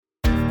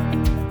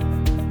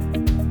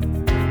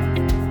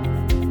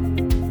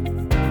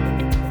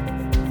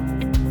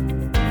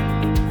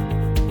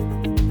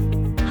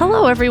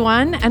Hello,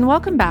 everyone, and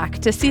welcome back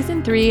to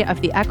Season 3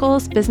 of the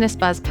Eccles Business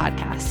Buzz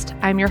podcast.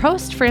 I'm your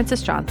host,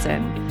 Frances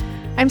Johnson.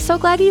 I'm so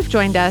glad you've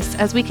joined us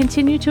as we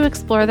continue to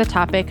explore the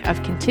topic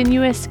of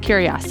continuous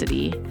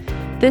curiosity.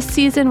 This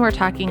season, we're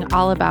talking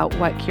all about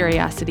what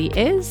curiosity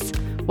is,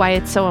 why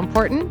it's so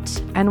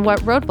important, and what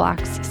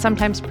roadblocks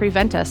sometimes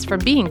prevent us from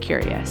being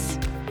curious.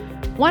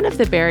 One of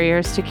the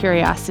barriers to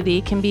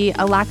curiosity can be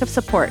a lack of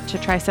support to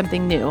try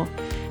something new.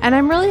 And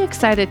I'm really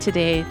excited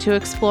today to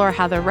explore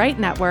how the right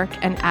network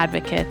and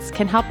advocates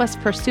can help us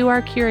pursue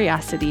our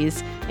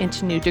curiosities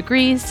into new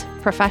degrees,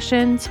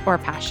 professions, or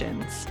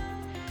passions.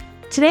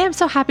 Today, I'm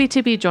so happy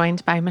to be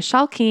joined by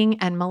Michelle King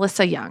and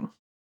Melissa Young.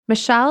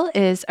 Michelle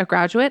is a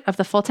graduate of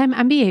the full-time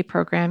MBA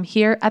program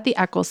here at the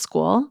Eccles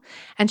School,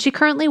 and she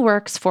currently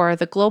works for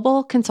the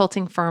global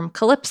consulting firm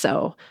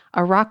Calypso,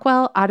 a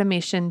Rockwell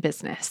automation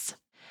business.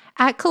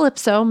 At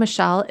Calypso,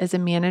 Michelle is a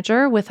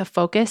manager with a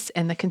focus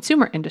in the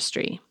consumer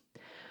industry.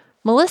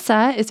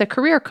 Melissa is a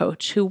career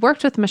coach who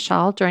worked with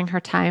Michelle during her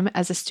time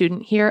as a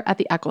student here at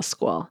the Eccles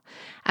School.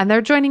 And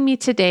they're joining me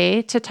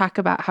today to talk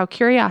about how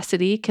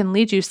curiosity can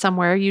lead you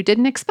somewhere you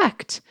didn't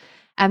expect,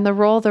 and the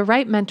role the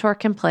right mentor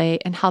can play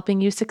in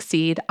helping you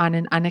succeed on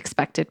an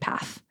unexpected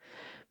path.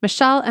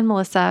 Michelle and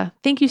Melissa,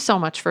 thank you so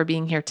much for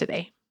being here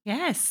today.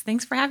 Yes,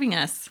 thanks for having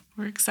us.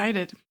 We're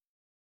excited.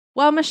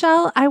 Well,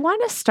 Michelle, I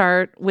want to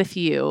start with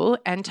you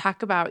and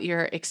talk about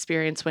your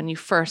experience when you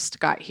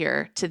first got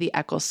here to the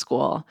Eccles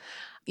School.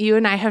 You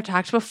and I have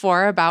talked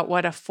before about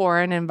what a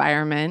foreign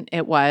environment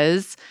it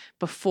was.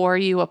 Before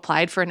you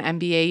applied for an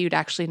MBA, you'd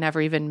actually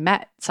never even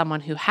met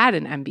someone who had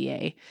an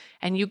MBA.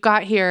 And you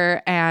got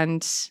here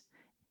and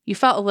you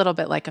felt a little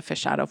bit like a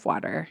fish out of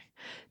water.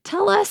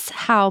 Tell us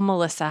how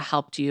Melissa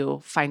helped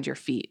you find your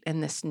feet in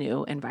this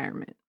new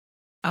environment.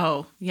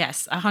 Oh,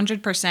 yes,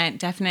 100%.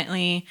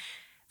 Definitely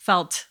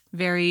felt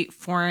very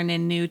foreign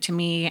and new to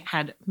me,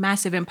 had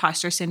massive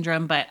imposter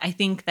syndrome, but I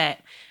think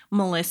that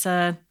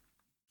Melissa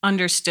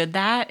understood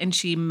that and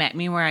she met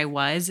me where I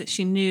was.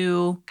 She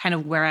knew kind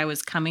of where I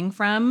was coming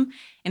from.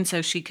 And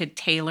so she could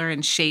tailor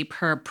and shape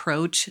her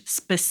approach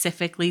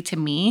specifically to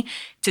me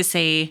to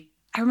say,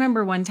 I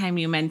remember one time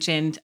you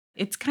mentioned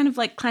it's kind of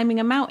like climbing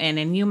a mountain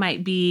and you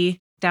might be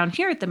down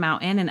here at the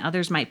mountain and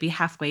others might be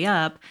halfway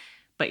up,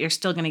 but you're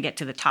still going to get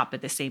to the top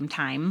at the same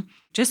time.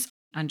 Just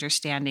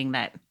understanding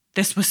that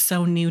this was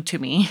so new to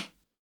me.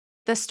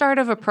 The start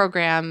of a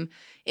program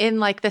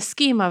in like the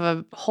scheme of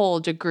a whole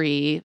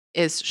degree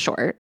is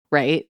short,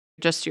 right?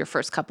 Just your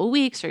first couple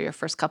weeks or your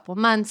first couple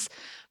months.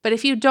 But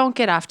if you don't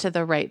get off to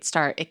the right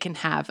start, it can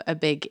have a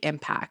big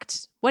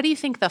impact. What do you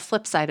think the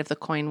flip side of the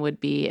coin would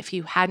be if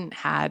you hadn't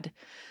had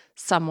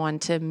someone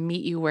to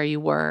meet you where you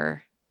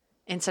were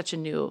in such a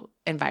new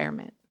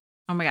environment?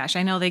 Oh my gosh,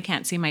 I know they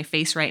can't see my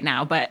face right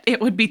now, but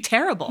it would be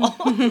terrible.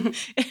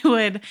 It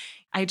would.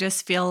 I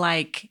just feel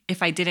like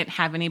if I didn't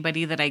have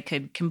anybody that I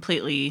could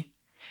completely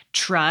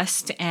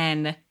trust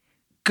and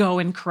go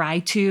and cry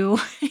to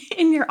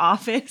in your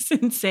office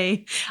and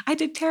say, I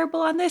did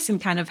terrible on this,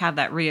 and kind of have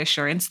that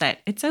reassurance that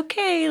it's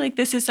okay. Like,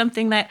 this is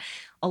something that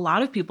a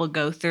lot of people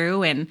go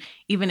through. And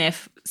even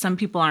if some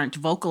people aren't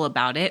vocal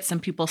about it, some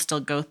people still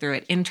go through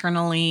it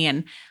internally.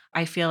 And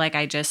I feel like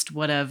I just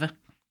would have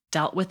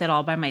dealt with it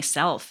all by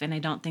myself. And I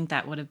don't think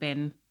that would have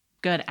been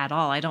good at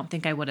all. I don't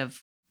think I would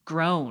have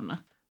grown.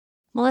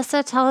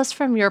 Melissa, tell us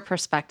from your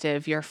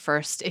perspective, your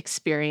first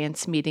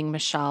experience meeting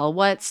Michelle.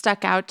 What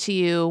stuck out to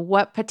you?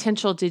 What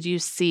potential did you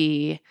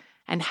see?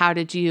 And how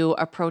did you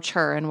approach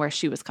her and where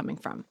she was coming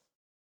from?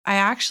 I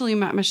actually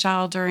met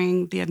Michelle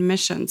during the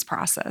admissions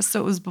process. So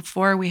it was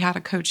before we had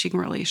a coaching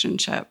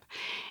relationship.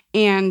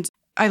 And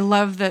I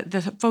love that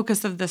the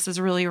focus of this is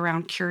really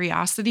around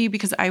curiosity,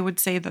 because I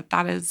would say that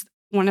that is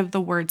one of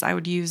the words I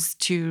would use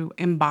to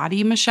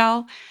embody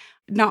Michelle.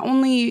 Not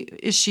only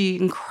is she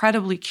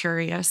incredibly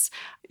curious,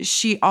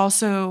 she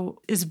also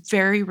is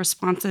very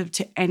responsive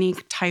to any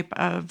type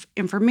of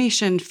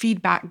information,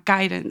 feedback,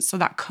 guidance. So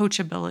that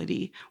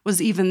coachability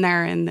was even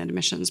there in the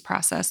admissions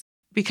process,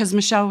 because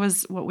Michelle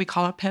was what we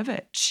call a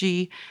pivot.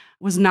 She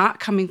was not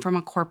coming from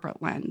a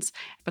corporate lens,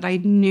 but I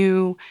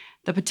knew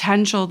the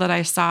potential that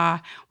I saw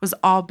was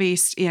all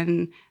based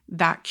in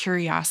that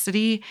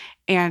curiosity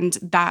and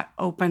that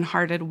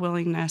open-hearted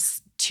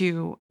willingness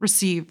to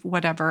receive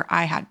whatever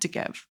I had to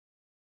give.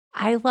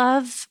 I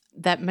love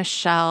that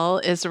Michelle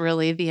is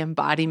really the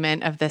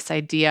embodiment of this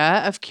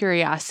idea of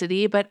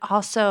curiosity, but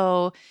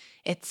also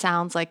it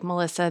sounds like,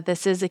 Melissa,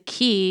 this is a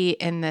key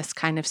in this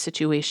kind of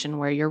situation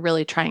where you're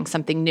really trying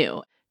something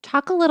new.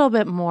 Talk a little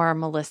bit more,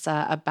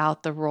 Melissa,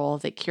 about the role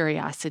that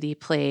curiosity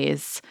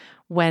plays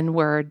when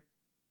we're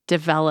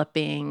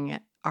developing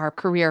our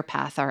career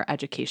path, our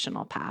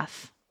educational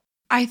path.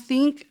 I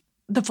think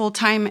the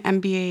full-time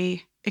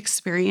MBA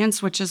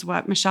experience, which is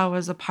what Michelle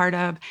was a part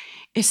of,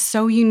 is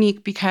so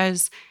unique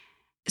because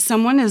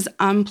someone is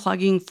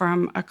unplugging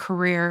from a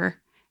career,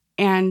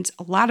 and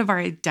a lot of our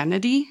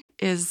identity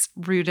is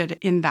rooted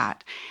in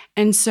that.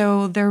 And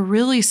so they're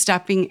really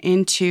stepping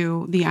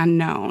into the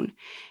unknown.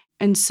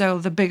 And so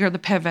the bigger the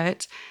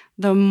pivot,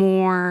 the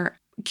more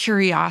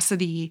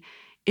curiosity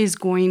is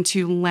going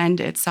to lend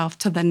itself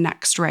to the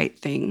next right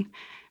thing,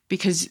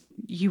 because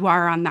you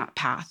are on that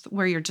path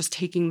where you're just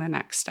taking the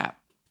next step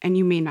and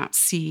you may not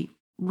see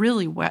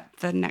really what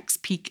the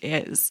next peak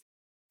is.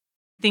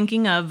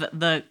 Thinking of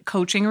the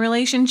coaching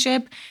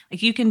relationship,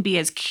 like you can be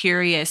as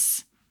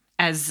Curious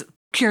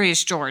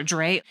George,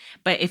 right?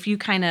 But if you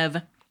kind of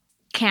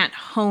can't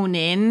hone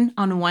in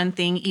on one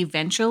thing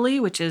eventually,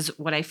 which is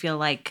what I feel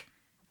like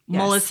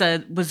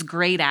Melissa was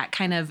great at,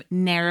 kind of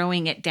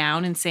narrowing it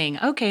down and saying,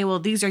 okay, well,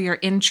 these are your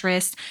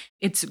interests.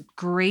 It's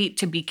great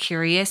to be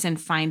curious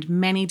and find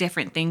many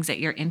different things that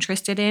you're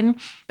interested in,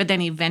 but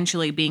then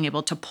eventually being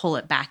able to pull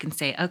it back and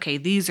say, okay,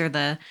 these are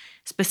the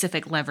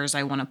specific levers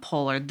I want to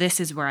pull, or this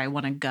is where I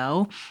want to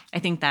go. I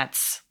think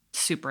that's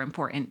super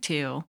important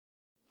too.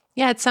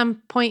 Yeah, at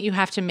some point you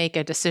have to make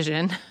a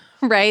decision,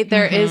 right?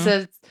 There is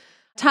a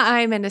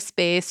time and a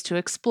space to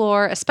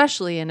explore,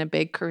 especially in a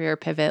big career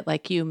pivot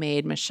like you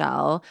made,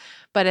 Michelle.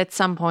 But at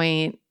some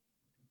point,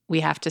 we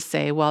have to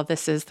say, well,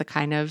 this is the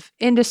kind of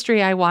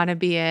industry I want to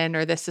be in,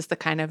 or this is the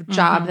kind of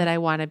job that I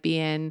want to be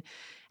in.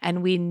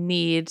 And we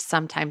need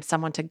sometimes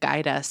someone to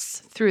guide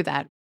us through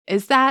that.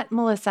 Is that,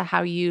 Melissa,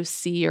 how you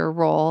see your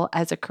role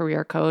as a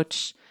career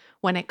coach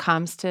when it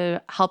comes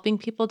to helping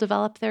people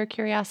develop their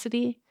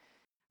curiosity?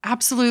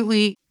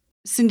 Absolutely.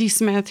 Cindy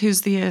Smith,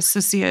 who's the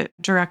associate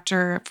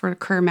director for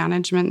Career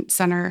Management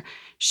Center,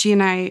 she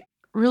and I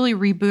really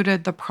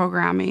rebooted the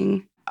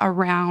programming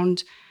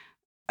around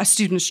a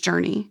student's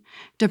journey,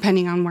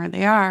 depending on where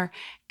they are.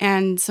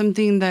 And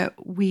something that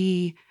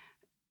we,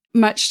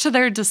 much to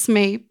their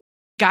dismay,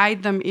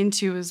 guide them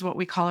into is what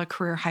we call a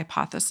career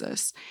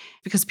hypothesis.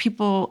 Because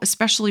people,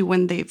 especially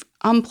when they've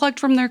unplugged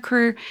from their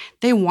career,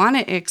 they want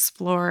to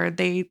explore.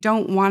 They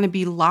don't want to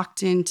be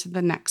locked into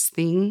the next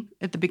thing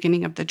at the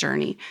beginning of the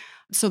journey.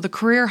 So the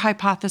career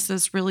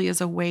hypothesis really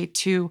is a way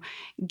to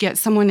get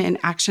someone in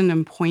action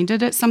and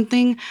pointed at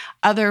something.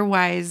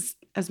 Otherwise,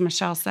 as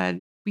Michelle said,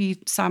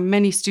 we saw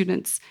many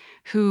students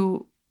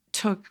who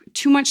took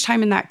too much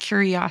time in that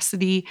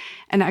curiosity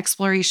and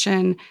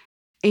exploration,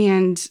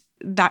 and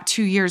that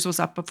 2 years was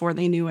up before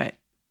they knew it.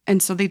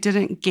 And so they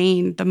didn't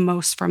gain the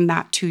most from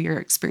that 2-year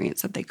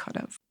experience that they could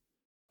have.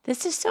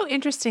 This is so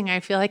interesting. I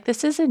feel like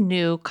this is a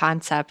new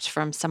concept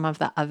from some of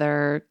the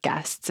other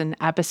guests and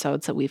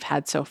episodes that we've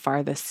had so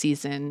far this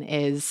season,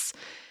 is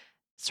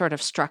sort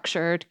of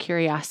structured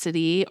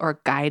curiosity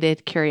or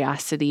guided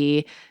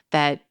curiosity,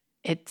 that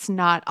it's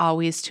not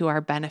always to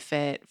our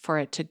benefit for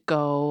it to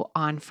go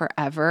on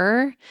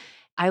forever.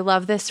 I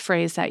love this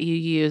phrase that you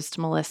used,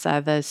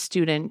 Melissa, the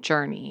student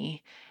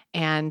journey.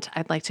 And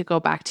I'd like to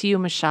go back to you,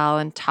 Michelle,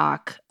 and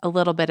talk a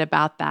little bit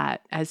about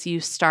that as you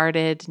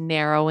started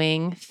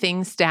narrowing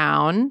things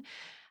down,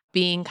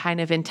 being kind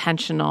of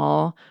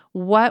intentional.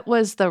 What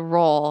was the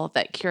role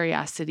that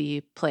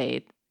curiosity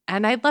played?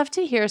 And I'd love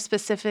to hear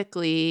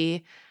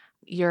specifically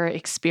your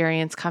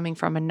experience coming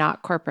from a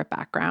not corporate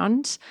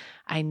background.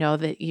 I know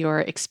that your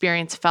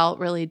experience felt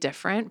really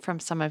different from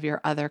some of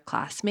your other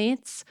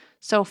classmates.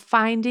 So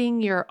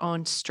finding your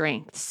own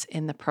strengths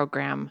in the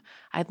program,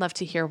 I'd love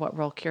to hear what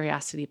role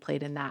curiosity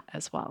played in that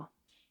as well.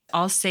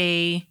 I'll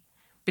say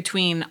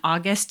between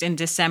August and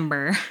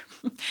December,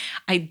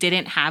 I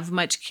didn't have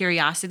much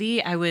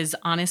curiosity. I was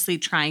honestly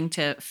trying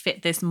to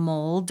fit this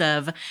mold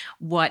of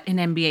what an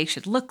MBA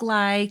should look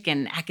like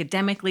and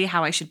academically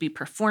how I should be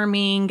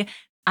performing.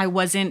 I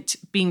wasn't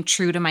being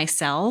true to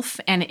myself,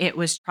 and it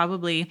was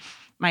probably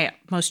my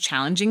most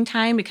challenging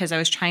time because I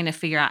was trying to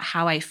figure out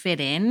how I fit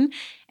in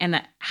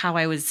and how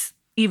I was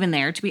even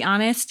there, to be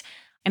honest.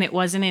 And it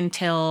wasn't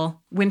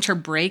until winter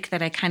break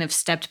that I kind of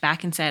stepped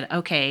back and said,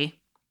 okay,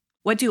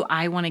 what do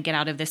I want to get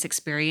out of this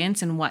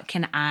experience, and what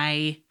can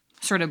I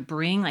sort of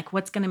bring? Like,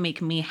 what's going to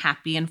make me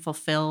happy and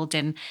fulfilled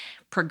and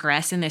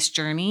progress in this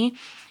journey?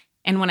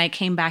 And when I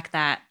came back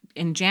that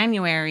in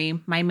January,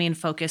 my main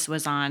focus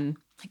was on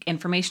like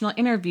informational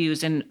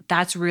interviews. And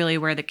that's really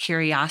where the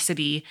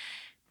curiosity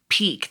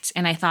peaked.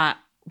 And I thought,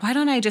 why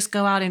don't I just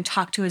go out and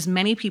talk to as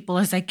many people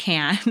as I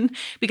can?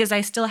 Because I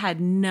still had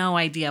no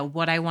idea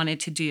what I wanted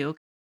to do.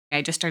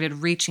 I just started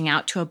reaching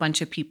out to a bunch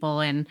of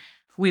people, and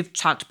we've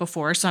talked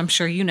before, so I'm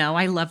sure you know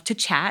I love to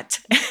chat.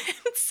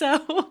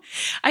 So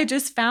I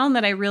just found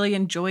that I really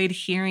enjoyed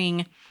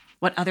hearing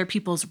what other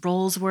people's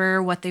roles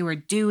were, what they were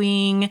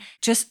doing,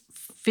 just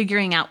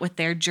figuring out what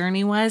their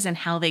journey was and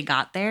how they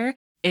got there.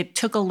 It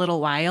took a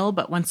little while,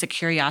 but once the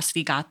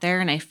curiosity got there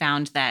and I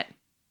found that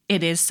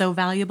it is so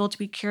valuable to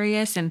be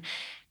curious and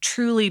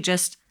truly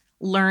just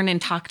learn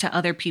and talk to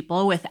other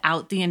people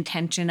without the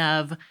intention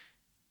of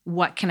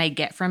what can I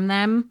get from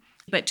them,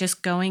 but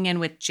just going in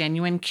with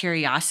genuine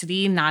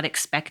curiosity, not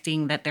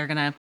expecting that they're going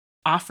to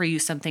offer you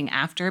something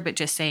after, but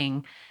just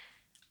saying,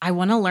 I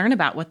want to learn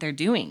about what they're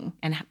doing,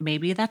 and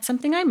maybe that's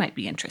something I might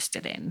be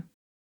interested in.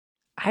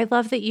 I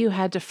love that you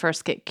had to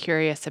first get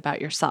curious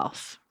about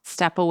yourself,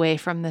 step away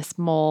from this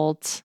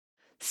mold,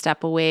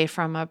 step away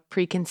from a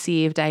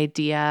preconceived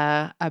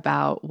idea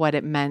about what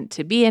it meant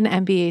to be an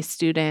MBA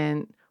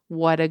student,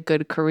 what a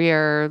good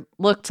career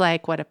looked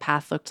like, what a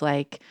path looked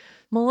like.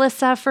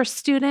 Melissa, for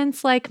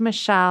students like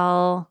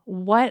Michelle,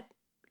 what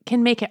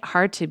can make it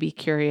hard to be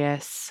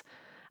curious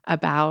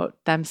about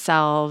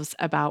themselves,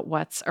 about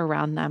what's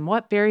around them.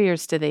 What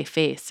barriers do they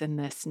face in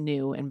this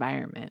new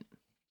environment?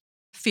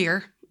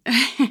 Fear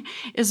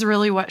is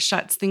really what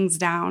shuts things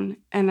down.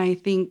 And I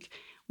think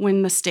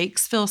when the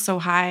stakes feel so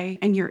high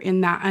and you're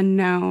in that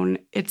unknown,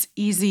 it's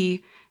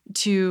easy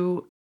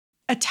to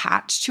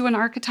attach to an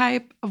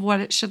archetype of what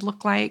it should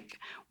look like.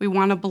 We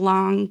want to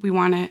belong, we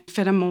want to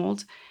fit a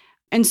mold.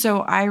 And so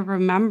I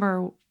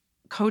remember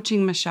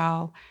coaching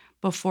Michelle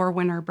before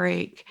winter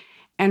break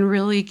and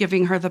really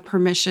giving her the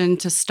permission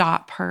to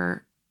stop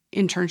her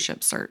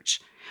internship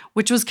search,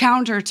 which was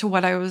counter to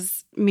what I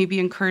was maybe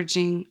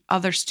encouraging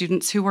other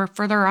students who were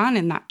further on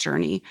in that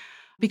journey,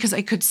 because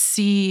I could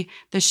see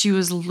that she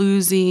was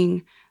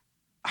losing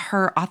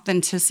her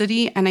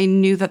authenticity. And I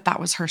knew that that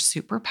was her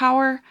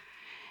superpower.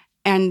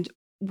 And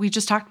we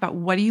just talked about,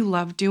 what do you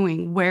love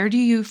doing? Where do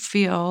you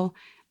feel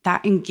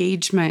that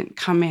engagement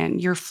come in,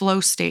 your flow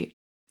state?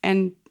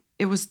 And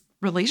it was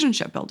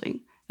relationship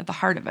building at the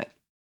heart of it.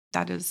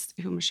 That is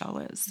who Michelle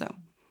is. So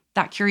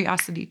that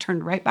curiosity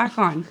turned right back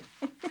on.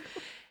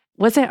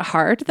 Was it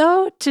hard,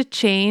 though, to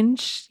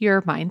change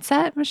your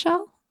mindset,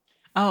 Michelle?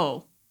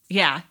 Oh,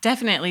 yeah,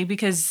 definitely.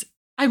 Because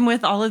I'm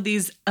with all of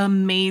these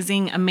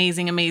amazing,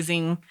 amazing,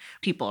 amazing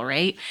people,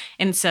 right?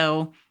 And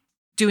so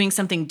doing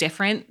something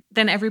different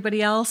than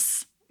everybody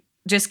else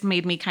just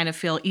made me kind of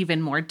feel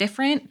even more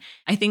different.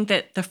 I think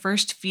that the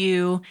first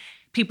few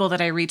people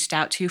that I reached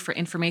out to for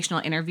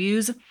informational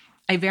interviews,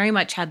 I very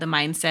much had the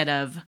mindset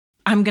of,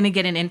 I'm going to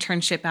get an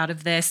internship out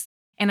of this.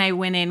 And I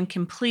went in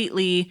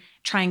completely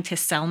trying to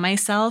sell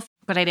myself,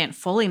 but I didn't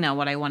fully know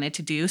what I wanted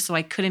to do. So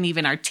I couldn't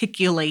even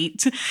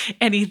articulate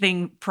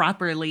anything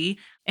properly.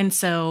 And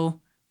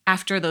so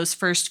after those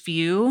first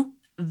few,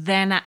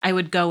 then I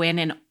would go in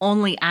and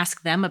only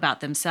ask them about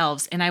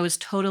themselves. And I was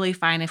totally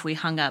fine if we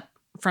hung up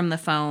from the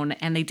phone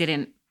and they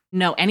didn't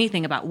know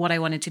anything about what I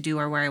wanted to do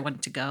or where I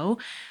wanted to go.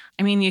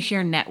 I mean, you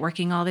hear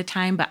networking all the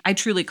time, but I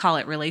truly call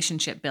it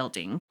relationship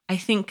building. I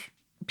think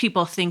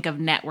people think of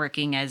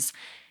networking as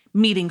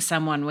meeting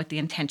someone with the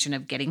intention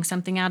of getting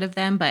something out of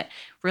them, but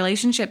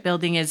relationship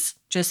building is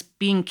just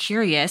being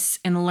curious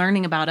and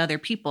learning about other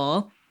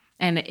people.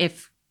 And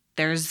if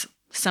there's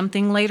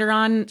something later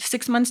on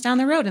 6 months down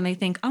the road and they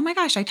think, oh my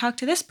gosh, I talked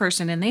to this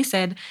person and they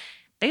said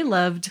they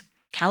loved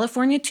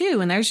California too,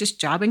 and there's this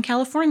job in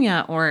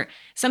California, or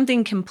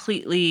something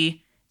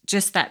completely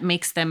just that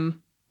makes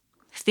them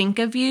think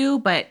of you,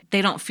 but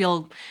they don't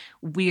feel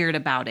weird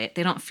about it.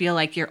 They don't feel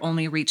like you're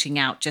only reaching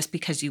out just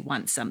because you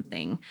want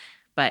something.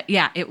 But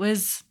yeah, it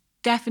was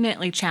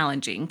definitely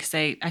challenging because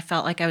I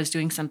felt like I was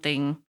doing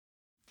something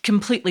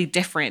completely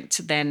different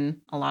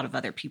than a lot of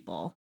other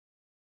people.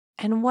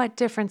 And what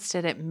difference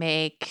did it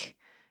make,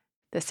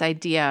 this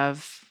idea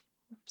of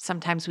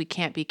sometimes we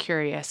can't be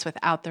curious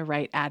without the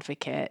right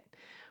advocate?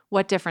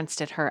 What difference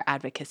did her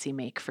advocacy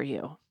make for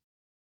you?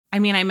 I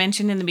mean, I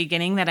mentioned in the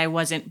beginning that I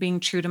wasn't being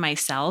true to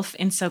myself.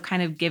 And so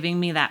kind of giving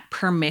me that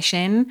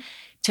permission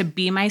to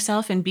be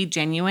myself and be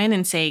genuine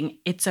and saying,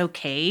 it's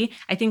okay.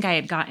 I think I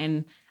had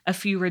gotten a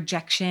few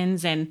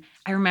rejections. And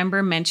I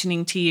remember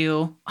mentioning to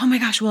you, oh my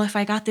gosh, well, if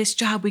I got this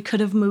job, we could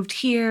have moved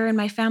here and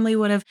my family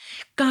would have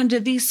gone to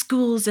these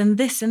schools and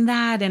this and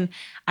that. And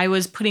I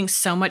was putting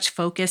so much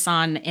focus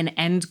on an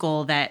end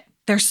goal that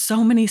there's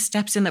so many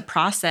steps in the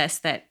process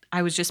that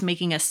I was just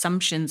making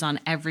assumptions on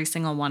every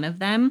single one of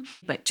them.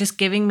 But just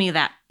giving me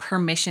that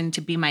permission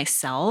to be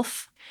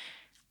myself,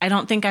 I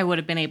don't think I would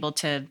have been able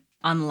to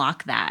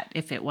unlock that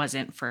if it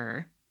wasn't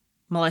for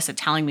Melissa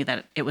telling me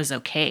that it was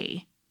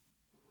okay.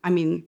 I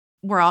mean,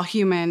 we're all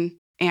human,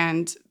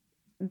 and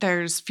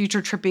there's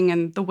future tripping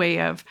in the way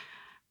of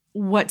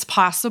what's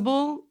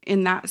possible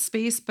in that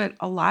space. But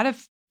a lot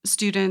of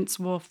students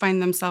will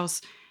find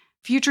themselves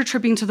future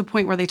tripping to the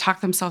point where they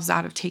talk themselves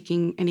out of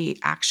taking any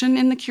action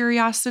in the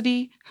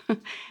curiosity.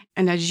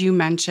 And as you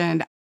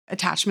mentioned,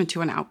 attachment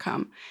to an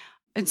outcome.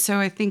 And so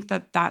I think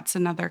that that's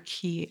another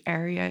key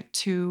area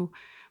to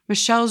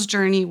Michelle's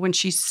journey when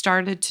she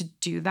started to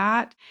do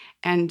that.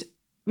 And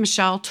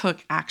Michelle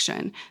took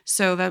action.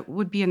 So that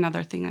would be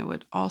another thing I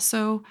would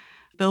also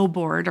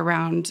billboard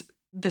around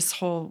this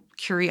whole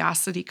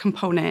curiosity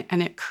component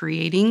and it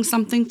creating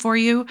something for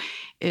you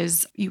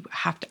is you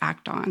have to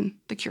act on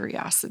the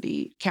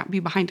curiosity. Can't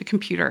be behind a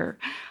computer.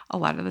 A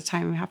lot of the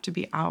time you have to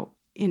be out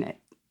in it,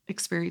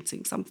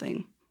 experiencing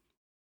something.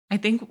 I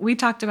think we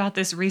talked about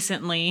this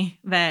recently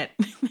that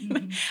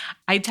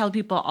I tell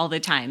people all the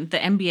time, the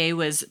MBA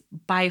was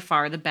by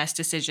far the best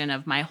decision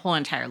of my whole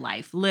entire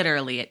life.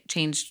 Literally, it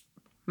changed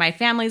my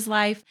family's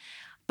life.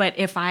 But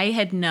if I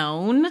had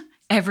known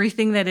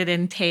everything that it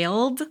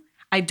entailed,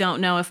 I don't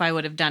know if I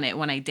would have done it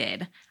when I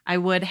did. I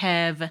would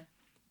have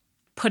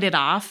put it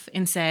off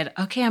and said,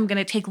 okay, I'm going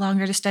to take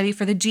longer to study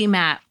for the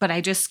GMAT. But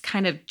I just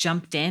kind of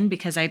jumped in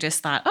because I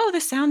just thought, oh,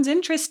 this sounds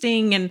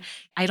interesting. And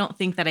I don't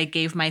think that I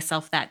gave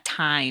myself that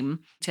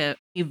time to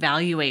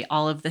evaluate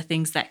all of the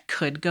things that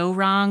could go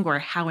wrong or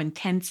how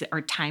intense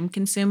or time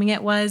consuming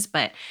it was.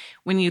 But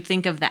when you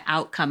think of the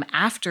outcome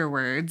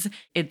afterwards,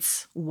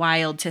 it's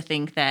wild to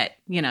think that,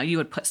 you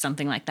would put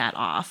something like that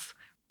off.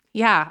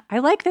 Yeah, I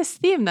like this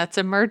theme that's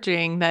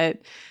emerging,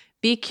 that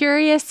be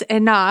curious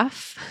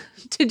enough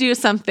to do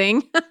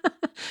something.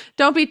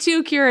 Don't be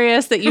too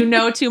curious that you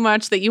know too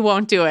much that you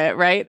won't do it,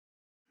 right?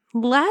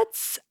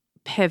 Let's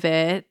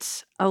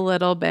pivot a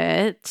little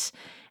bit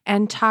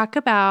and talk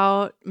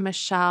about,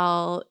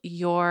 Michelle,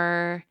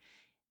 your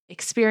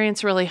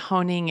experience really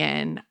honing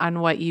in on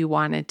what you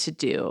wanted to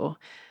do.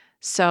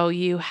 So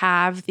you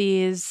have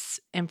these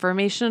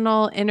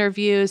informational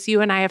interviews.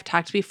 You and I have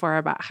talked before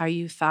about how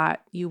you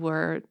thought you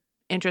were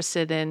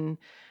interested in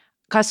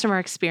customer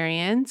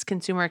experience,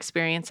 consumer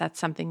experience. That's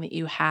something that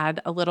you had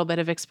a little bit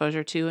of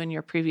exposure to in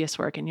your previous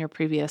work, in your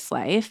previous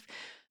life.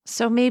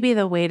 So maybe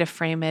the way to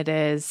frame it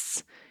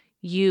is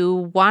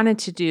you wanted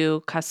to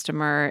do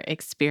customer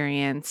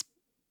experience,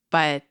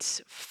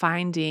 but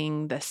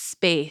finding the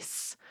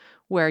space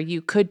where you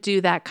could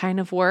do that kind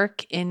of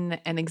work in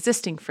an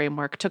existing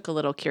framework took a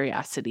little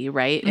curiosity,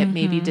 right? It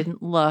maybe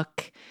didn't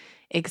look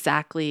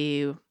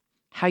exactly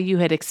how you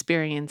had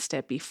experienced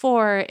it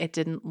before. It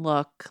didn't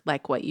look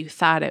like what you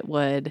thought it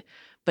would,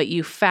 but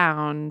you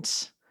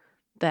found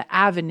the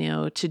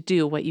avenue to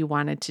do what you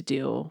wanted to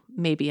do,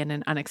 maybe in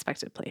an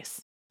unexpected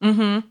place.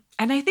 And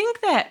I think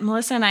that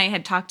Melissa and I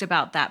had talked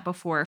about that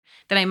before,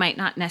 that I might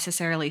not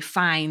necessarily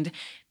find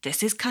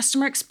this is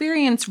customer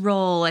experience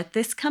role at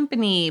this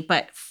company,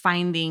 but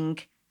finding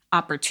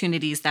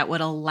opportunities that would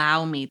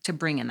allow me to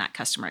bring in that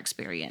customer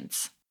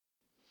experience.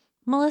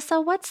 Melissa,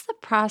 what's the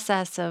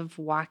process of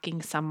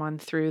walking someone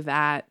through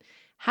that?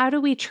 How do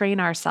we train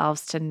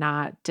ourselves to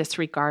not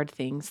disregard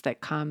things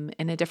that come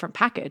in a different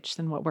package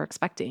than what we're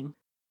expecting?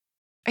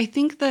 I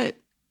think that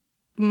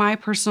my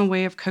personal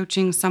way of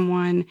coaching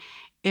someone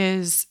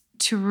is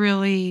to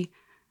really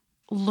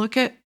look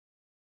at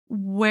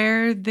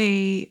where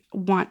they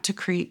want to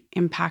create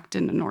impact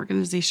in an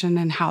organization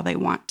and how they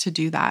want to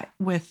do that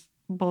with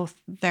both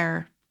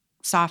their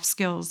soft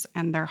skills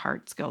and their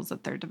hard skills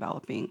that they're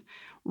developing,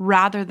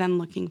 rather than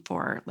looking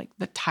for like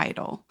the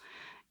title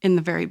in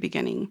the very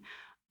beginning.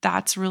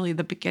 That's really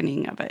the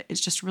beginning of it.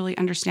 It's just really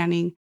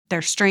understanding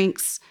their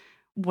strengths,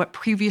 what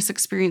previous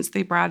experience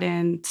they brought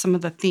in, some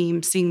of the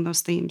themes, seeing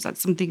those themes.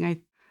 That's something I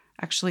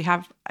actually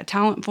have a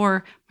talent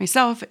for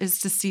myself, is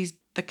to see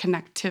the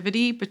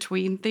connectivity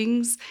between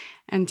things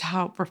and to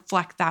help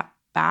reflect that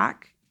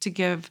back to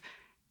give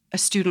a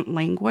student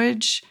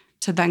language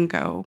to then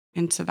go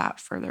into that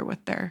further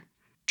with their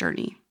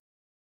journey.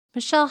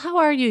 Michelle, how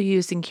are you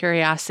using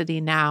curiosity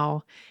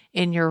now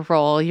in your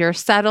role? You're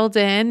settled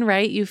in,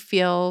 right? You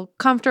feel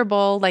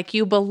comfortable, like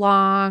you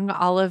belong.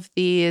 All of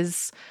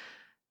these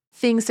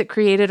things that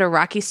created a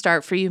rocky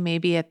start for you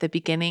maybe at the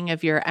beginning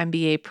of your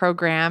MBA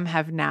program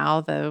have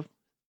now, the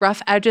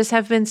rough edges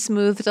have been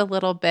smoothed a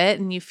little bit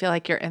and you feel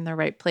like you're in the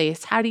right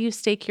place. How do you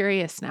stay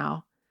curious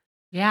now?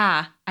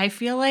 Yeah, I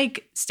feel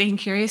like staying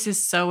curious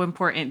is so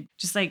important.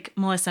 Just like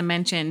Melissa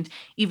mentioned,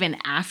 even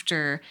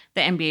after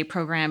the MBA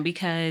program,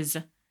 because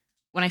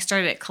when I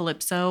started at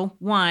Calypso,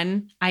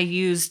 I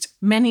used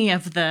many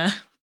of the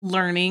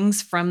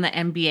learnings from the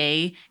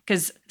MBA,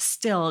 because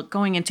still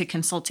going into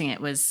consulting,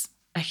 it was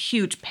a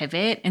huge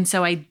pivot. And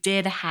so I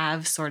did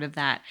have sort of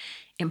that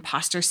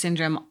imposter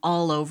syndrome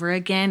all over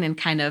again and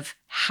kind of,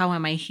 how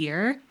am I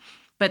here?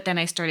 But then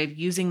I started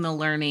using the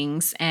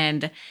learnings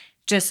and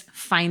just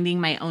finding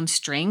my own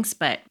strengths.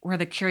 But where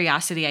the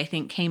curiosity, I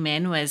think, came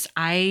in was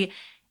I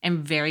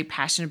am very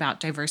passionate about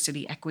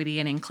diversity, equity,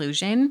 and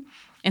inclusion.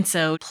 And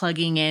so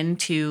plugging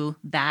into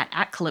that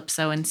at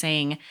Calypso and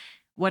saying,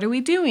 what are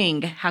we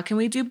doing? How can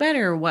we do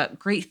better? What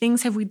great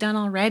things have we done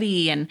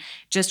already? And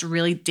just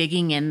really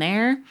digging in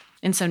there.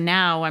 And so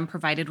now I'm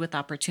provided with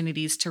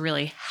opportunities to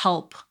really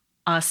help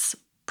us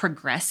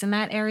progress in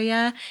that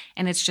area.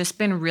 And it's just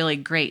been really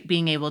great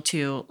being able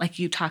to, like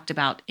you talked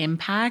about,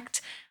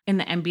 impact. In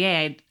the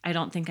MBA, I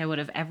don't think I would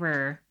have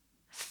ever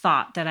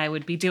thought that I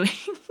would be doing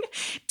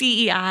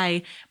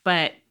DEI,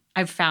 but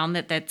I've found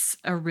that that's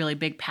a really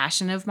big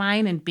passion of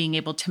mine, and being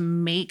able to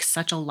make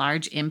such a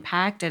large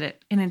impact at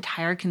an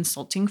entire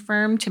consulting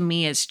firm to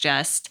me is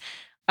just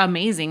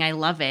amazing. I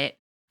love it.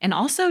 And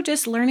also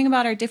just learning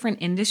about our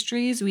different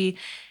industries.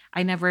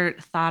 I never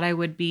thought I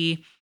would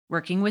be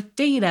working with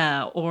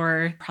data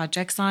or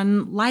projects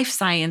on life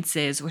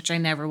sciences, which I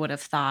never would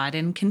have thought,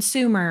 and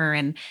consumer,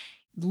 and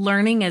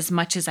learning as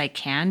much as I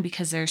can,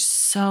 because there's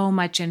so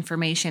much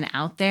information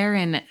out there.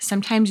 And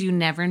sometimes you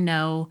never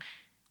know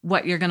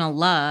what you're going to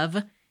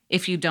love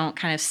if you don't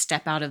kind of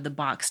step out of the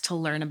box to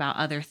learn about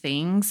other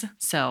things.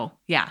 So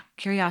yeah,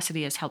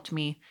 curiosity has helped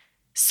me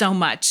so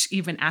much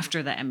even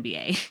after the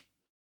MBA.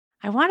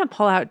 I want to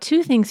pull out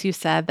two things you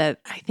said that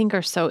I think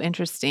are so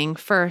interesting.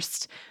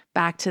 First,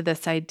 back to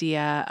this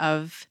idea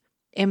of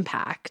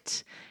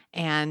impact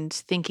and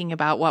thinking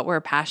about what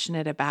we're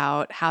passionate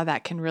about, how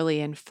that can really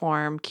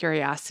inform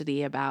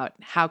curiosity about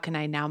how can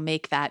I now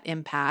make that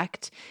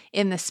impact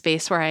in the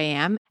space where I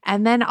am.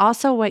 And then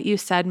also what you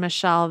said,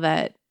 Michelle,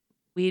 that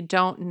we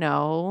don't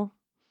know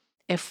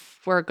if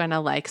we're going to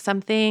like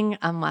something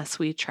unless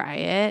we try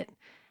it,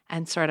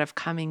 and sort of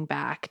coming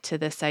back to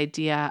this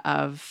idea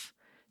of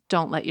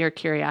don't let your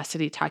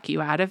curiosity talk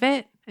you out of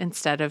it.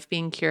 Instead of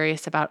being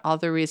curious about all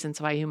the reasons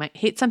why you might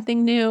hate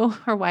something new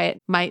or why it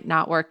might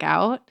not work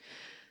out,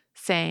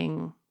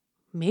 saying,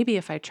 maybe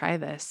if I try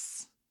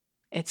this,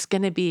 it's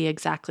going to be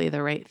exactly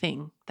the right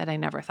thing that I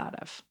never thought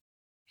of.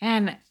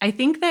 And I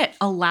think that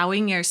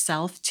allowing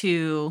yourself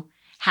to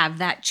have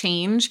that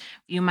change,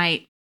 you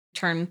might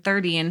turn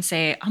 30 and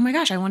say, oh my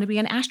gosh, I want to be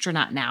an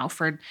astronaut now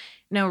for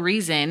no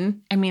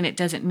reason. I mean, it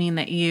doesn't mean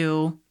that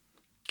you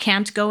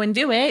can't go and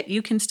do it.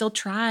 You can still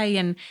try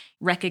and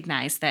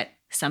recognize that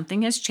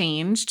something has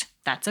changed.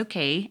 That's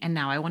okay. And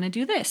now I want to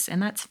do this,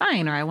 and that's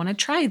fine. Or I want to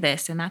try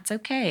this, and that's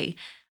okay.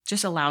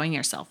 Just allowing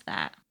yourself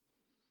that.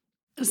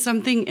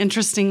 Something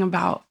interesting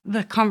about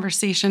the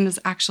conversation is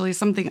actually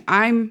something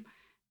I'm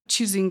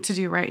choosing to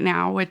do right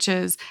now, which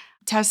is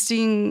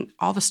testing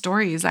all the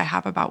stories I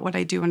have about what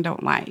I do and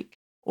don't like,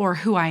 or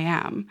who I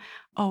am.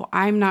 Oh,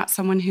 I'm not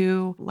someone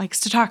who likes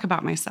to talk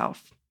about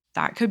myself.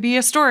 That could be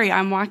a story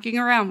I'm walking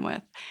around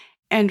with.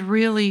 And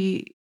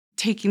really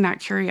taking that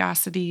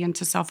curiosity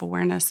into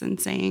self-awareness and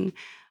saying,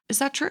 is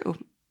that true?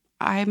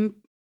 I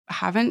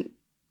haven't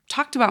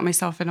talked about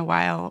myself in a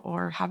while,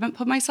 or haven't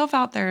put myself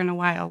out there in a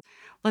while.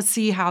 Let's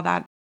see how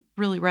that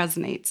really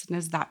resonates. And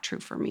is that true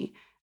for me?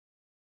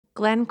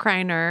 Glenn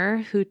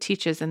Kreiner, who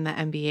teaches in the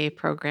MBA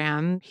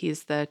program,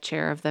 he's the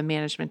chair of the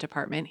management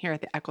department here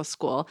at the Eccles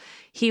School.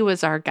 He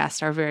was our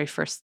guest, our very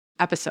first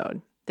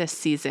episode this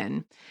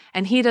season.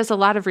 And he does a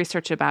lot of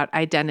research about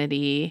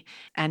identity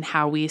and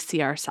how we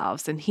see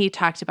ourselves. And he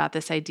talked about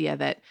this idea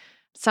that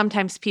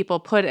sometimes people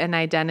put an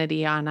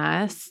identity on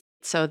us.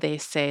 So they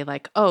say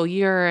like, oh,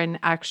 you're an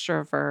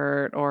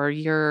extrovert, or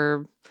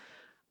you're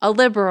a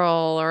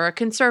liberal or a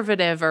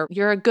conservative, or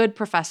you're a good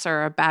professor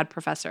or a bad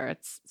professor.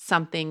 It's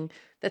something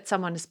that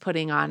someone is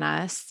putting on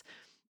us.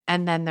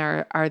 And then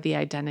there are the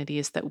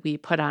identities that we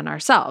put on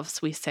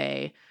ourselves. We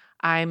say,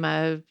 I'm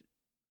a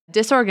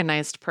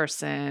disorganized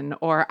person,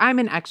 or I'm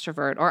an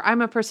extrovert, or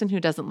I'm a person who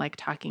doesn't like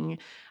talking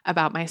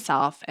about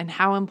myself, and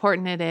how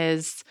important it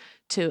is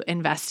to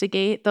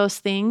investigate those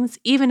things,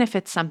 even if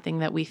it's something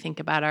that we think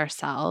about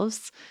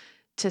ourselves,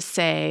 to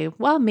say,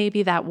 well,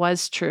 maybe that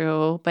was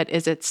true, but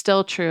is it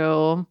still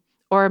true?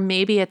 Or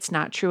maybe it's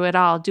not true at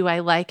all. Do I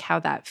like how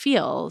that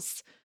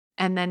feels?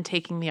 And then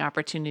taking the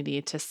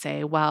opportunity to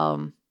say,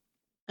 well,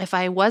 if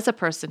I was a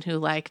person who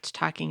liked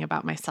talking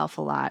about myself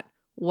a lot,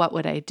 what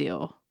would I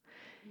do?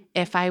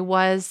 If I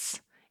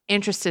was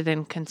interested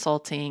in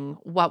consulting,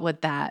 what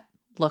would that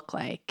look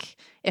like?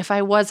 If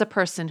I was a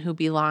person who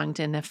belonged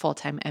in a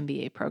full-time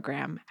MBA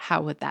program,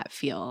 how would that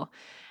feel?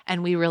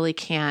 And we really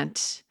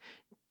can't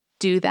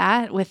do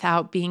that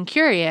without being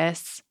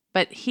curious.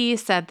 But he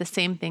said the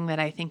same thing that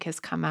I think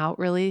has come out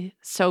really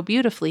so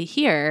beautifully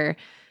here,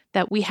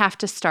 that we have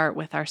to start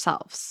with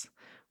ourselves.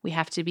 We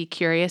have to be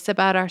curious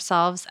about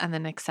ourselves and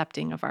then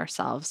accepting of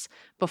ourselves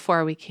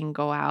before we can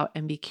go out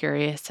and be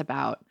curious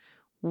about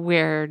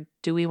where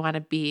do we want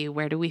to be?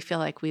 Where do we feel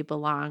like we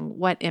belong?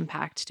 What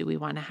impact do we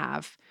want to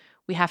have?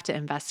 We have to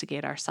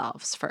investigate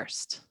ourselves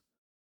first.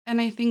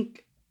 And I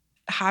think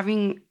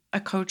having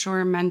a coach or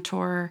a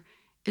mentor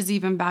is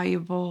even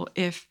valuable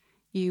if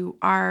you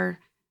are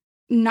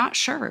not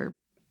sure.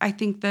 I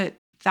think that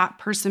that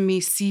person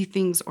may see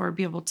things or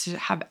be able to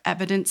have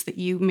evidence that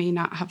you may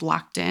not have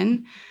locked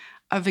in,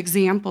 of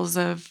examples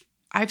of,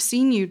 I've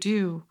seen you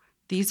do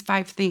these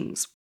 5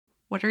 things.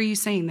 What are you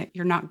saying that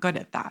you're not good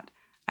at that?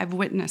 I've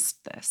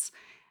witnessed this,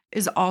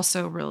 is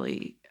also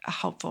really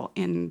helpful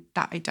in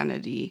that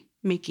identity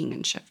making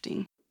and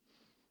shifting.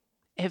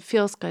 It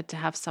feels good to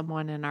have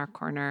someone in our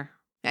corner.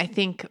 I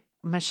think,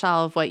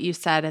 Michelle, of what you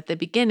said at the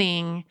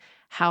beginning,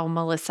 how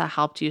Melissa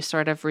helped you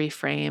sort of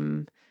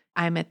reframe,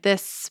 I'm at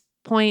this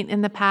point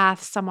in the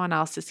path, someone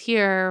else is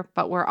here,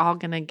 but we're all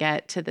going to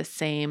get to the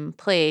same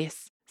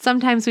place.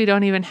 Sometimes we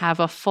don't even have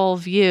a full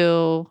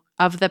view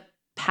of the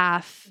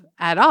path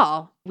at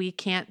all. We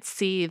can't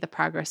see the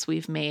progress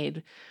we've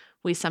made.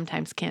 We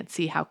sometimes can't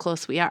see how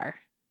close we are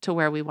to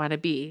where we want to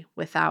be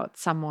without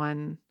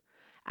someone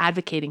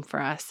advocating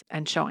for us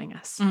and showing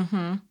us.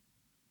 Mm-hmm.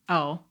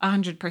 Oh,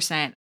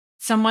 100%.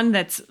 Someone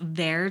that's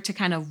there to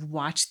kind of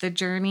watch the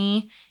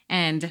journey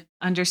and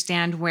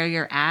understand where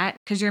you're at,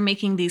 because you're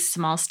making these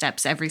small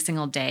steps every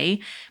single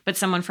day. But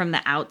someone from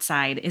the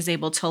outside is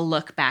able to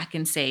look back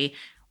and say,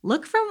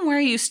 look from where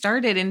you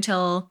started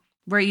until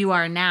where you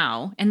are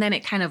now. And then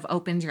it kind of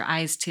opens your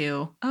eyes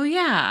to, oh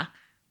yeah,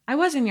 I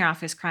was in your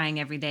office crying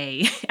every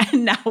day.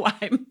 And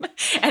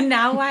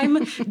now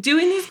I'm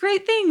doing these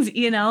great things,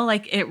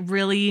 like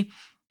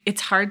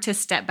it's hard to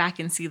step back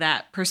and see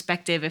that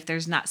perspective if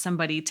there's not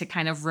somebody to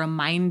kind of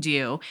remind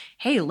you,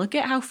 hey, look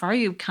at how far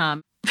you've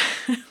come.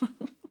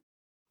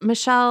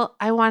 Michelle,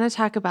 I want to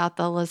talk about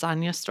the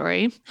lasagna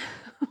story.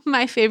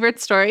 my favorite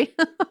story.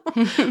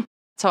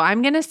 So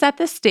I'm going to set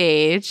the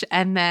stage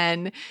and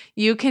then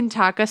you can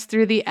talk us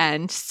through the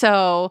end.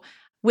 So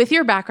with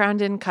your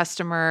background in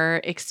customer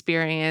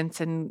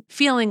experience and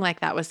feeling like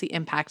that was the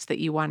impact that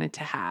you wanted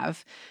to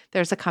have,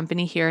 there's a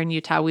company here in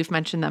Utah. We've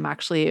mentioned them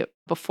actually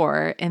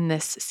before in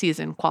this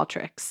season,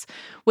 Qualtrics,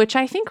 which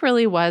I think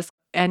really was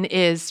and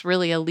is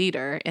really a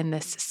leader in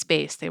this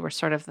space. They were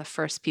sort of the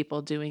first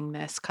people doing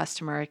this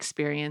customer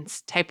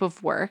experience type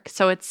of work.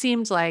 So it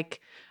seemed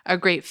like a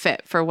great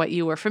fit for what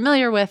you were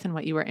familiar with and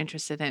what you were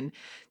interested in.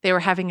 They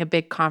were having a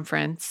big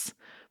conference,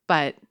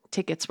 but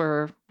tickets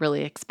were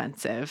really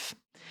expensive.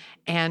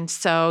 And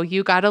so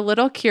you got a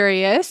little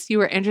curious. You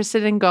were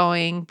interested in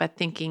going, but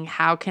thinking,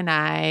 how can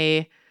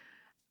I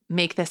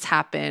make this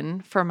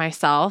happen for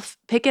myself?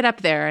 Pick it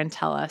up there and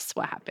tell us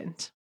what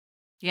happened.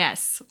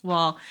 Yes.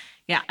 Well,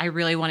 yeah, I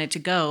really wanted to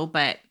go,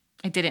 but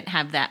I didn't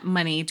have that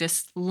money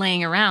just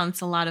laying around.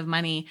 It's a lot of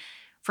money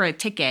for a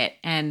ticket.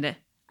 And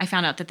I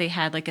found out that they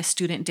had like a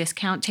student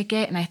discount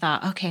ticket. And I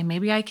thought, okay,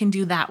 maybe I can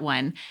do that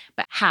one.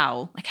 But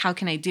how? Like, how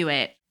can I do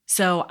it?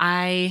 So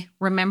I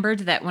remembered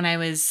that when I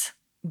was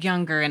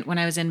younger and when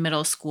I was in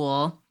middle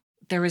school,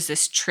 there was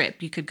this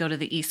trip. You could go to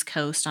the East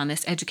Coast on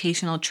this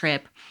educational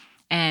trip.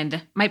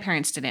 And my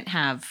parents didn't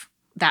have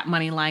that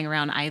money lying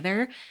around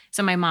either.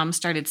 So my mom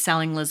started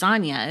selling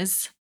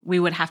lasagnas. We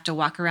would have to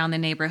walk around the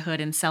neighborhood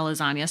and sell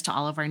lasagnas to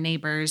all of our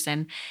neighbors.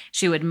 And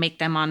she would make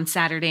them on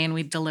Saturday and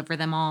we'd deliver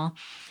them all.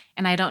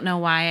 And I don't know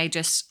why I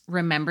just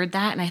remembered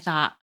that. And I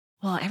thought,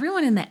 well,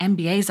 everyone in the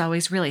MBA is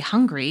always really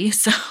hungry.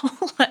 So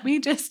let me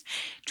just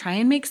try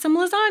and make some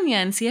lasagna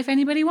and see if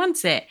anybody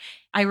wants it.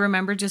 I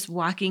remember just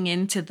walking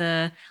into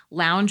the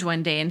lounge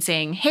one day and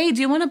saying, hey,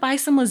 do you want to buy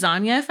some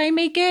lasagna if I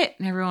make it?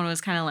 And everyone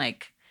was kind of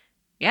like,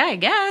 yeah, I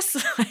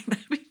guess.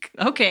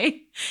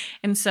 Okay.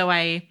 And so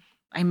I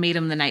made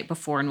them the night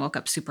before and woke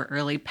up super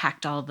early,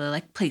 packed all the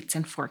like plates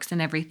and forks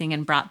and everything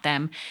and brought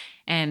them.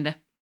 And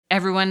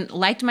everyone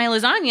liked my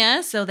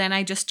lasagna. So then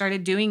I just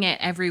started doing it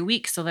every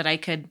week so that I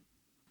could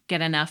get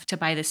enough to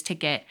buy this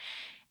ticket.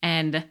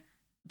 And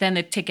then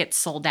the tickets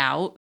sold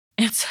out.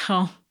 And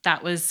so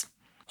that was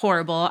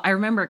horrible. I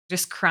remember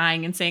just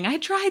crying and saying, I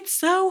tried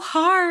so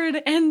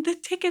hard and the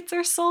tickets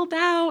are sold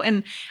out.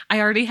 And I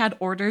already had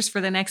orders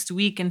for the next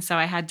week. And so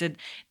I had to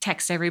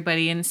text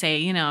everybody and say,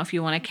 you know, if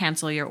you want to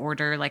cancel your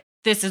order, like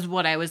this is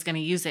what I was going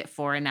to use it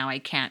for. And now I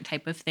can't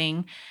type of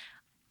thing.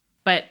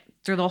 But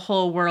through the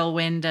whole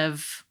whirlwind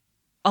of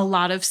a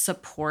lot of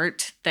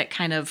support that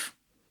kind of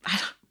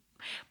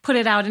put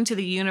it out into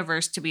the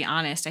universe, to be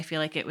honest, I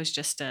feel like it was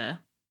just a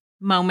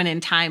moment in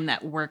time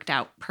that worked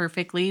out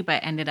perfectly,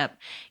 but ended up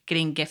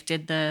getting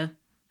gifted a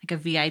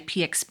VIP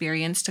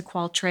experience to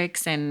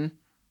Qualtrics and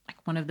like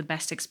one of the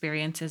best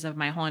experiences of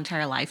my whole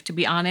entire life, to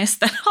be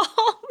honest, that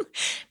I'll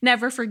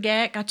never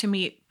forget. Got to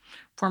meet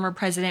former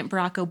President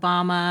Barack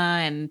Obama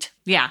and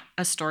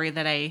a story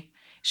that I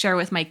share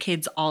with my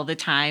kids all the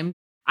time.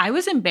 I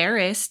was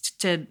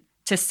embarrassed to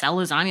sell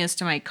lasagnas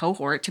to my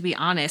cohort, to be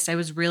honest. I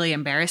was really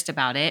embarrassed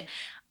about it,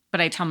 but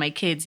I tell my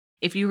kids,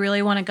 if you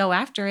really want to go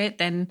after it,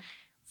 then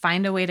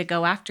find a way to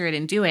go after it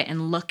and do it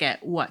and look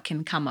at what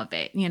can come of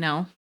it, you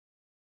know?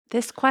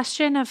 This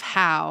question of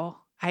how,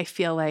 I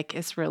feel like,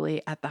 is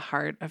really at the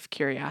heart of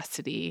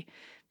curiosity.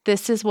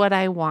 This is what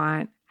I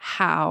want.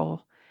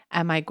 How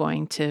am I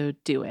going to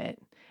do it?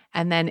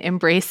 And then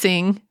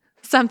embracing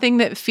something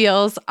that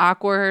feels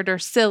awkward or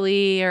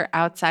silly or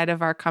outside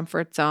of our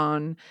comfort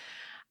zone.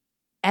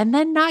 And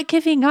then not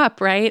giving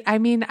up, right? I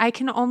mean, I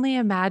can only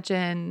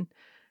imagine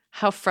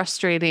how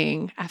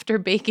frustrating after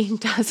baking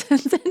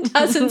dozens and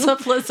dozens of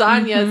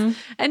lasagnas.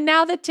 And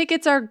now the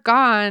tickets are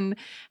gone,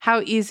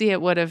 how easy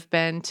it would have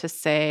been to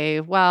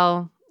say,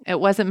 well, it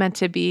wasn't meant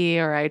to be,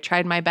 or I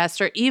tried my best,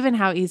 or even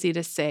how easy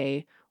to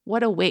say,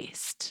 what a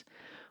waste.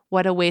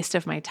 What a waste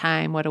of my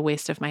time. What a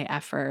waste of my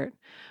effort.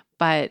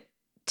 But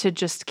to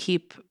just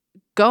keep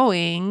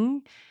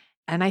going.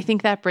 And I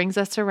think that brings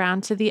us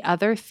around to the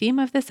other theme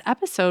of this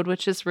episode,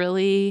 which is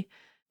really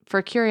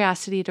for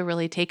curiosity to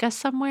really take us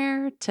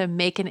somewhere, to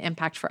make an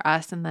impact for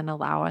us and then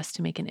allow us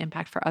to make an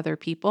impact for other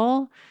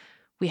people.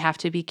 We have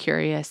to be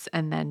curious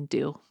and then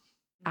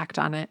act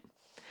on it.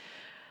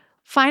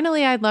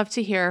 Finally, I'd love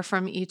to hear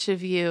from each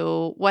of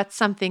you what's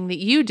something that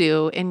you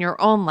do in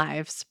your own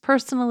lives,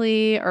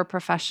 personally or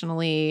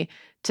professionally,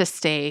 to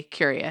stay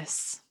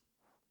curious.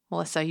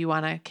 Melissa, you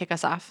want to kick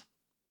us off?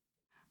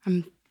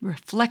 I'm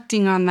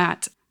reflecting on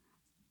that.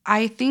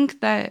 I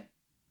think that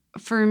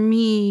for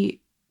me,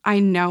 I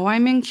know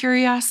I'm in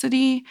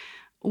curiosity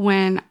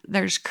when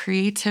there's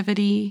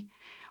creativity,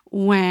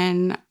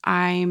 when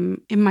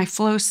I'm in my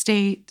flow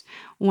state,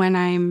 when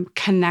I'm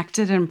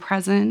connected and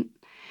present.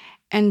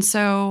 And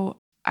so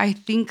I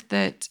think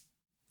that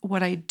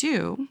what I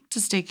do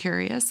to stay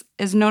curious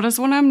is notice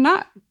when I'm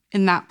not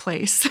in that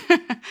place,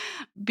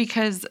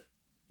 because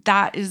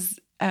that is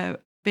a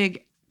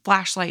big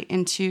flashlight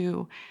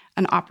into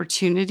an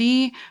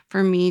opportunity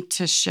for me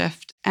to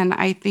shift. And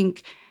I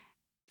think,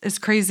 as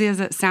crazy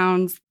as it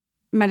sounds,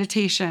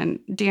 meditation,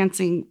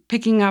 dancing,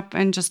 picking up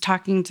and just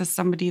talking to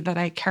somebody that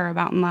I care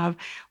about and love,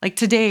 like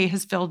today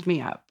has filled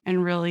me up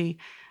and really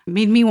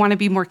made me want to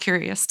be more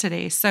curious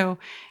today. So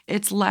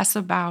it's less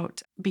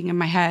about being in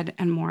my head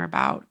and more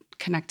about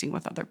connecting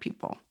with other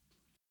people.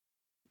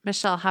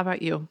 Michelle, how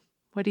about you?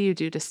 What do you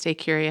do to stay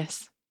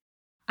curious?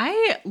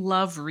 I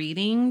love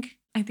reading.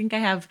 I think I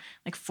have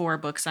like 4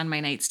 books on my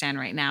nightstand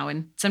right now,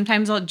 and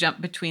sometimes I'll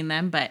jump between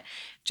them, but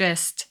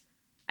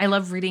I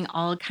love reading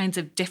all kinds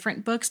of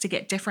different books to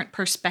get different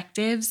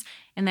perspectives.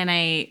 And then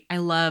I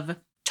love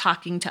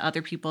talking to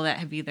other people that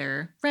have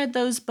either read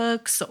those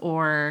books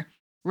or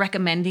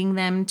recommending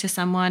them to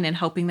someone and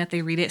hoping that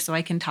they read it so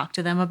I can talk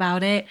to them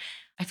about it.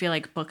 I feel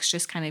like books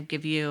just kind of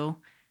give you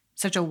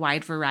such a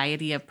wide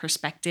variety of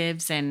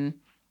perspectives, and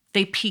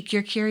they pique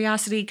your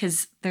curiosity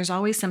because there's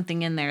always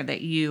something in there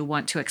that you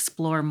want to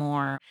explore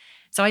more.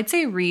 So I'd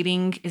say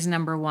reading is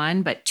number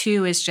 1, but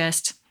 2 is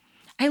just,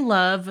 I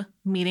love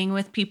meeting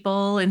with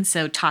people. And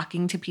so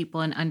talking to people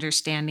and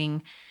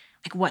understanding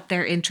like what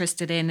they're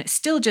interested in,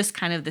 still just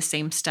kind of the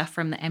same stuff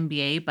from the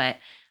MBA, but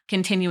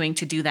continuing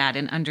to do that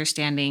and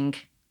understanding,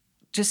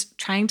 just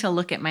trying to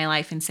look at my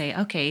life and say,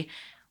 okay,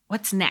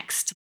 what's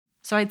next?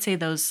 So I'd say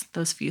those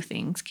few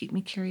things keep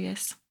me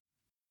curious.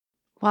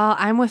 Well,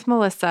 I'm with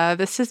Melissa.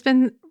 This has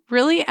been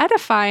really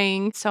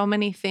edifying. So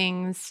many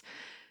things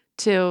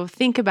to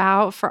think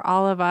about for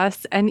all of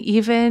us. And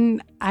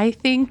even, I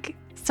think,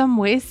 some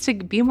ways to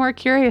be more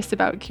curious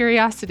about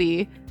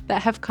curiosity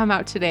that have come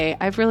out today.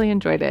 I've really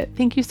enjoyed it.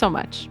 Thank you so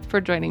much for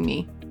joining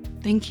me.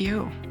 Thank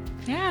you.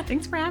 Yeah,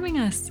 thanks for having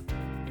us.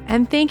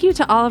 And thank you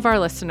to all of our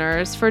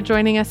listeners for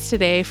joining us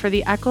today for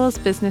the Eccles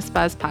Business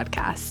Buzz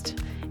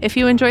podcast. If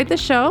you enjoyed the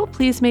show,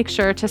 please make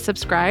sure to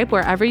subscribe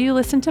wherever you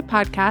listen to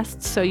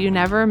podcasts so you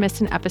never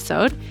miss an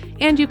episode,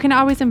 and you can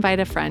always invite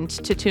a friend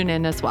to tune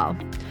in as well.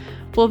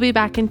 We'll be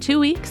back in 2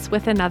 weeks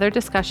with another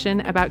discussion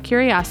about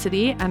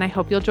curiosity, and I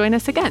hope you'll join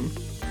us again.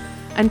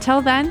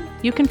 Until then,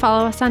 you can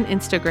follow us on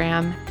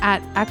Instagram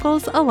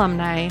 @Eccles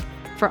Alumni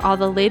for all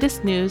the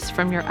latest news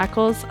from your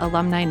Eccles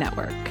Alumni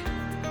Network.